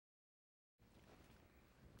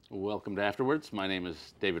Welcome to Afterwards. My name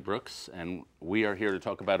is David Brooks, and we are here to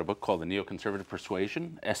talk about a book called The Neoconservative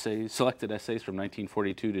Persuasion, selected essays from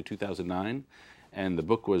 1942 to 2009. And the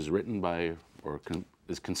book was written by,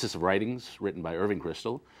 consists of writings written by Irving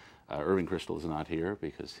Kristol. Irving Kristol is not here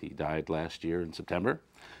because he died last year in September,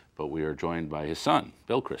 but we are joined by his son,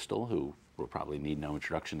 Bill Kristol, who will probably need no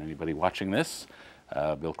introduction to anybody watching this.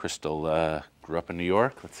 Bill Kristol grew up in New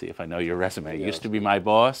York. Let's see if I know your resume. Yes. Used to be my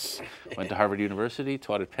boss, went to Harvard University,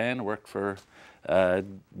 taught at Penn, worked for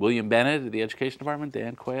William Bennett at the Education Department,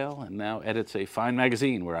 Dan Quayle, and now edits a fine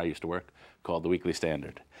magazine where I used to work called The Weekly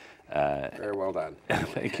Standard. Very well done.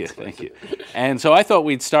 Thank you, thank you. And so I thought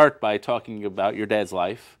we'd start by talking about your dad's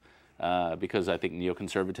life, because I think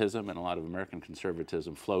neoconservatism and a lot of American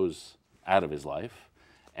conservatism flows out of his life.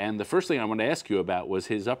 And the first thing I wanted to ask you about was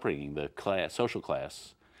his upbringing, the social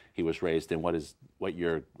class he was raised in, what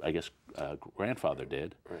your, I guess, grandfather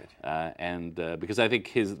did. Right. Because I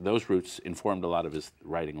think those roots informed a lot of his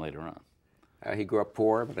writing later on. He grew up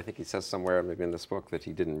poor, but I think he says somewhere maybe in this book that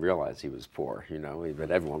he didn't realize he was poor. You know, but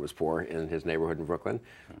everyone was poor in his neighborhood in Brooklyn.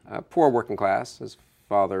 Poor working class. His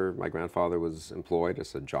father, my grandfather, was employed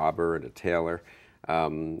as a jobber and a tailor,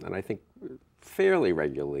 and I think fairly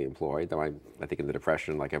regularly employed, though I think in the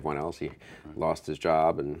Depression, like everyone else, he lost his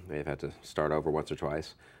job and may have had to start over once or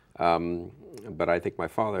twice. But I think my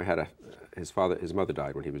father had his mother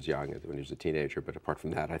died when he was young, when he was a teenager, but apart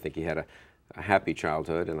from that, I think he had a happy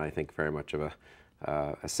childhood, and I think very much of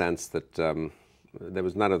a sense that there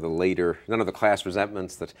was none of the class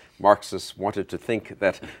resentments that Marxists wanted to think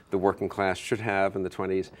that the working class should have in the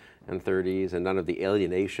 20s and 30s, and none of the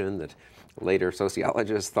alienation that later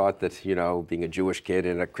sociologists thought that, you know, being a Jewish kid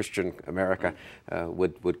in a Christian America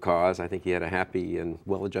would cause. I think he had a happy and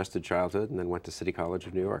well-adjusted childhood, and then went to City College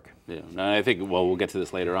of New York. Yeah, and I think, well, we'll get to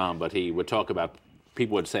this later on, but he would talk about,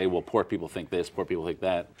 people would say, well, poor people think this, poor people think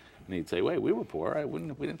that. And he'd say, wait, we were poor. We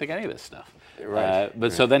didn't think any of this stuff. Right.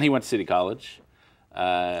 So then he went to City College,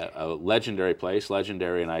 a legendary place,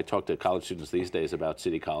 legendary, and I talk to college students these days about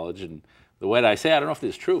City College, and the way that I say, I don't know if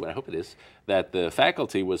this is true, but I hope it is, that the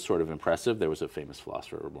faculty was sort of impressive. There was a famous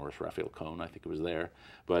philosopher, Morris Raphael Cohn, I think it was there,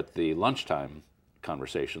 but the lunchtime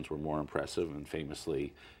conversations were more impressive, and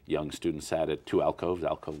famously young students sat at two alcoves,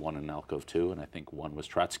 Alcove 1 and Alcove 2, and I think one was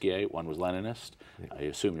Trotskyite, one was Leninist. I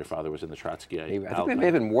assume your father was in the Trotskyite. I think there may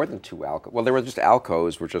have been more than two alcoves. Well, there were just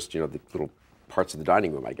alcoves, were just, you know, the little parts of the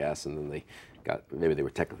dining room, I guess, and then they maybe they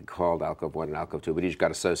were technically called Alcove 1 and Alcove 2, but each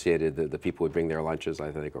got associated. The people would bring their lunches,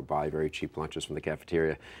 I think, or buy very cheap lunches from the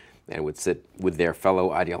cafeteria, and would sit with their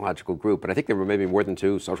fellow ideological group. But I think there were maybe more than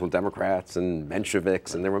two: Social Democrats and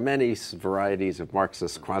Mensheviks, and there were many varieties of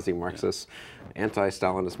Marxists, quasi-Marxists,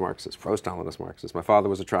 anti-Stalinist Marxists, pro-Stalinist Marxists. My father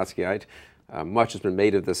was a Trotskyite. Much has been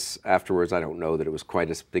made of this afterwards. I don't know that it was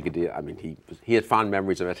quite as big a deal. I mean, he had fond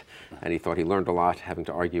memories of it, and he thought he learned a lot having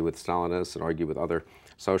to argue with Stalinists and argue with other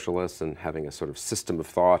socialists, and having a sort of system of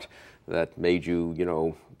thought that made you, you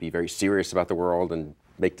know, be very serious about the world and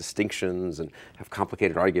make distinctions and have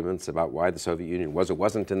complicated arguments about why the Soviet Union was or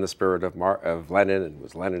wasn't in the spirit of Lenin, and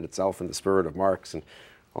was Lenin itself in the spirit of Marx, and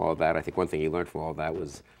all of that. I think one thing he learned from all that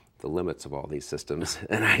was the limits of all these systems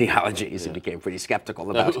and ideologies, and became pretty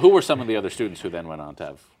skeptical about. Who were some of the other students who then went on to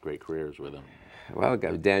have great careers with him? Well,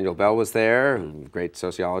 Daniel Bell was there, a great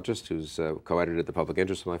sociologist who's co-edited The Public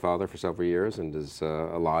Interest with my father for several years, and is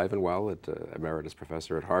alive and well, emeritus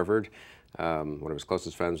professor at Harvard. One of his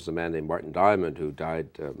closest friends was a man named Martin Diamond, who died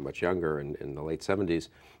much younger in the late 70s,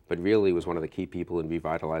 but really was one of the key people in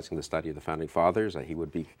revitalizing the study of the Founding Fathers. He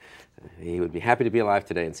would be happy to be alive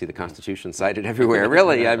today and see the Constitution cited everywhere.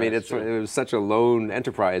 Really, I mean, it was such a lone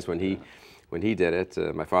enterprise when he did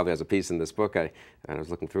it. My father has a piece in this book, and I was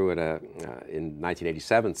looking through it in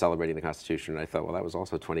 1987, celebrating the Constitution, and I thought, well, that was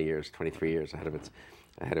also 23 years ahead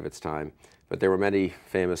of its time. But there were many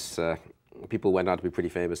famous people who went on to be pretty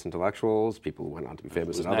famous intellectuals, people who went on to be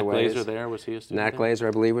famous in other ways. Was Nat Glaser there? Was he a student? Nat Glaser,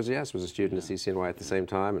 I believe, was a student at CCNY at the same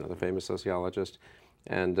time, another famous sociologist.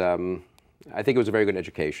 And I think it was a very good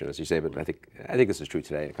education, as you say, but I think this is true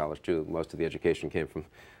today in college too. Much of the education came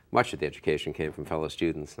from fellow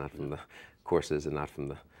students, not from the courses and not from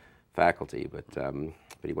the faculty. But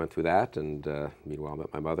he went through that, and meanwhile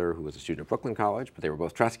met my mother, who was a student at Brooklyn College, but they were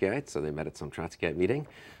both Trotskyites, so they met at some Trotskyite meeting,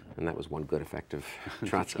 and that was one good effect of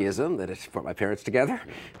Trotskyism, that it brought my parents together.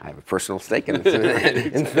 I have a personal stake in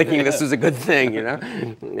thinking this was a good thing, you know.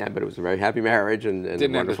 Yeah, but it was a very happy marriage, and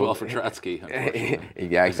didn't end as well for Trotsky, unfortunately.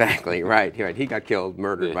 Yeah, exactly, right. He got killed,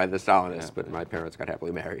 murdered by the Stalinists, but my parents got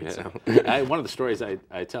happily married. Yeah. So. One of the stories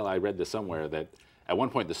I tell, I read this somewhere, that at one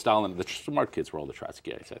point the smart kids were all the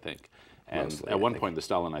Trotskyites, I think. And Mostly, at I one think. point, the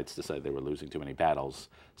Stalinites decided they were losing too many battles,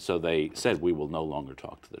 so they said, we will no longer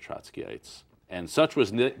talk to the Trotskyites. And such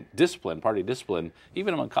was discipline, party discipline,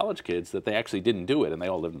 even among college kids, that they actually didn't do it, and they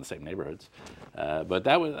all lived in the same neighborhoods. But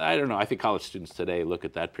that was, I don't know, I think college students today look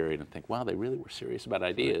at that period and think, wow, they really were serious about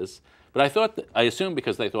ideas. But I assume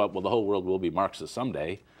because they thought, well, the whole world will be Marxist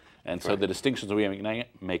someday, and so the distinctions we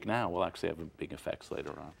make now will actually have big effects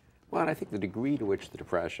later on. Well, and I think the degree to which the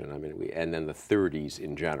Depression, and then the 30s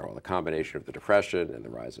in general, the combination of the Depression and the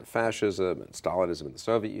rise of fascism and Stalinism in the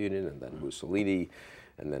Soviet Union, and then Mussolini,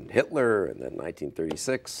 and then Hitler, and then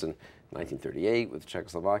 1936 and 1938 with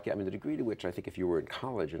Czechoslovakia. The degree to which I think if you were in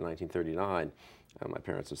college in 1939, my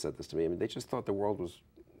parents have said this to me, they just thought the world was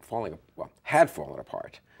had fallen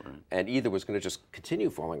apart, and either was going to just continue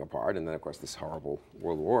falling apart, and then of course this horrible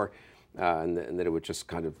World War, and that it would just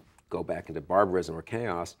kind of go back into barbarism or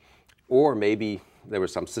chaos, or maybe there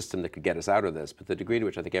was some system that could get us out of this. But the degree to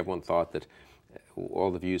which I think everyone thought that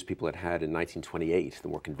all the views people had in 1928, the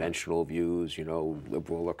more conventional views,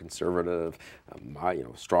 liberal or conservative,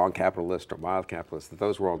 strong capitalist or mild capitalist, that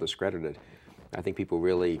those were all discredited. I think people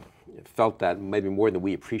really felt that maybe more than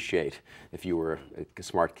we appreciate if you were a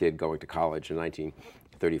smart kid going to college in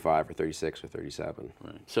 1935 or 36 or 37.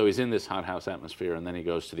 Right. So he's in this hothouse atmosphere, and then he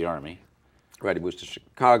goes to the Army. Right, he moves to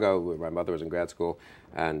Chicago, where my mother was in grad school,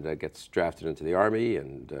 and gets drafted into the Army,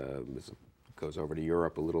 and goes over to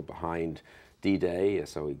Europe a little behind D-Day.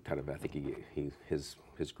 So he kind of, I think his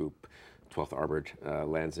group, 12th Armored,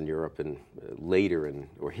 lands in Europe, and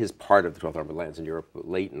or his part of the 12th Armored lands in Europe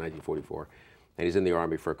late in 1944. And he's in the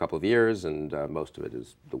Army for a couple of years, and most of it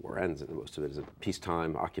is, the war ends, and most of it is at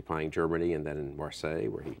peacetime occupying Germany, and then in Marseille,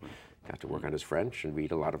 where he got to work on his French and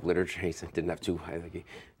read a lot of literature. He didn't have to, I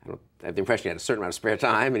have the impression he had a certain amount of spare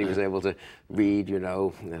time, and he was able to read, Camus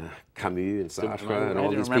and Sartre and all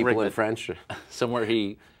these people in French. Somewhere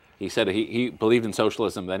he said he believed in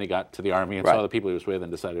socialism, then he got to the Army and saw the people he was with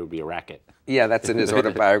and decided it would be a racket. Yeah, that's in his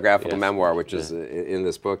autobiographical memoir, which is in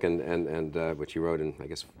this book, and which he wrote in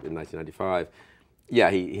 1995. Yeah,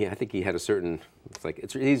 I think he had a certain,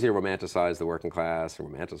 it's easy to romanticize the working class and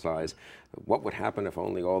romanticize what would happen if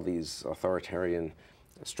only all these authoritarian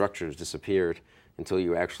structures disappeared, until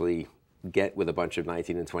you actually get with a bunch of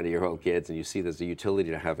 19 and 20-year-old kids and you see there's a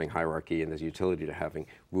utility to having hierarchy, and there's a utility to having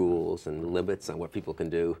rules and limits on what people can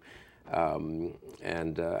do.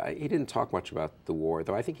 He didn't talk much about the war,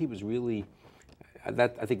 though I think he was really, I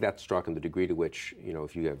think that struck him, the degree to which,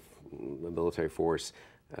 if you have a military force,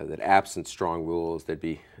 that absent strong rules, there'd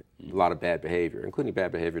be a lot of bad behavior, including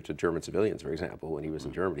bad behavior to German civilians, for example. When he was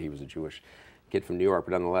in Germany, he was a Jewish kid from New York,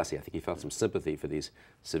 but nonetheless, I think he felt some sympathy for these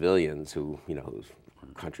civilians who, whose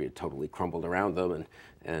country had totally crumbled around them,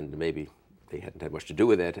 and maybe they hadn't had much to do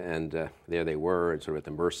with it, and there they were, and sort of at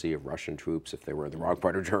the mercy of Russian troops if they were in the wrong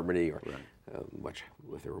part of Germany, or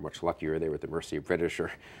if they were much luckier, they were at the mercy of British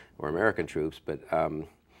or American troops. But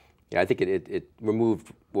yeah, I think it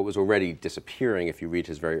removed what was already disappearing, if you read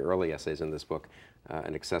his very early essays in this book,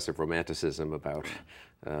 an excessive romanticism about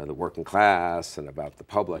the working class and about the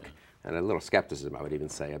public, and a little skepticism, I would even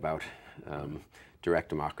say, about direct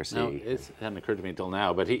democracy. No, it hadn't occurred to me until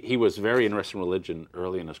now, but he was very interested in religion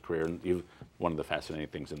early in his career, and one of the fascinating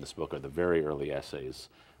things in this book are the very early essays.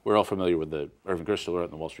 We're all familiar with the Irving Kristol wrote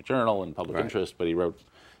in the Wall Street Journal and Public Interest, but he wrote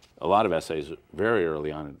a lot of essays very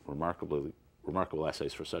early on, and remarkable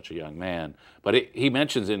essays for such a young man. But he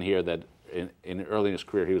mentions in here that early in his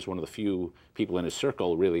career, he was one of the few people in his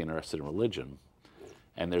circle really interested in religion.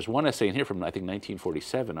 And there's one essay in here from, I think,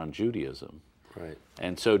 1947 on Judaism. Right.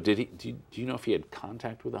 And so do you know if he had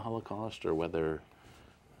contact with the Holocaust, or whether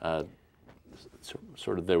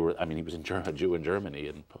sort of there were, he was a Jew in Germany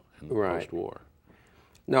in the post-war.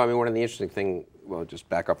 No, one of the interesting things, well, just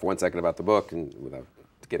back up for 1 second about the book, and without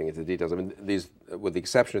getting into the details, these, with the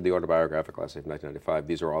exception of the autobiographical essay from 1995,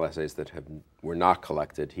 these are all essays that were not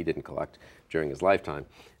collected. He didn't collect during his lifetime.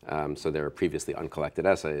 So they're previously uncollected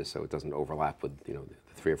essays, so it doesn't overlap with the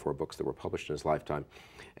 3 or 4 books that were published in his lifetime.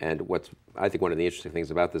 And I think one of the interesting things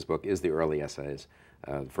about this book is the early essays.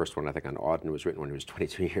 The first one, I think, on Auden was written when he was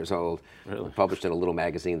 22 years old. Really? Published in a little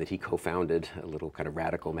magazine that he co-founded, a little kind of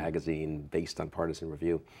radical magazine based on partisan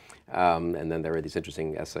review. And then there are these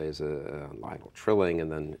interesting essays on Lionel Trilling, and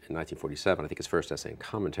then in 1947, I think his first essay and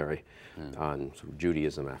commentary on sort of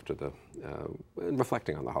Judaism after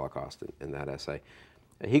reflecting on the Holocaust in that essay.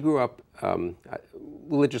 He grew up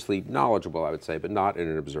religiously knowledgeable, I would say, but not in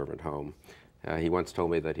an observant home. He once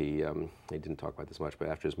told me that he didn't talk about this much, but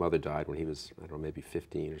after his mother died when he was, I don't know, maybe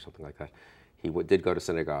 15 or something like that, he did go to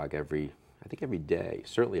synagogue every day,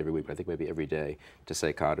 certainly every week, but I think maybe every day, to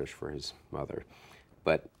say Kaddish for his mother.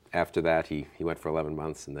 But after that, he went for 11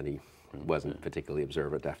 months, and then he wasn't particularly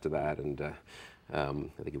observant after that, and I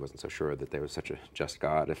think he wasn't so sure that there was such a just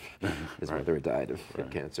God if his mother had died of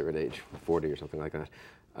cancer at age 40 or something like that.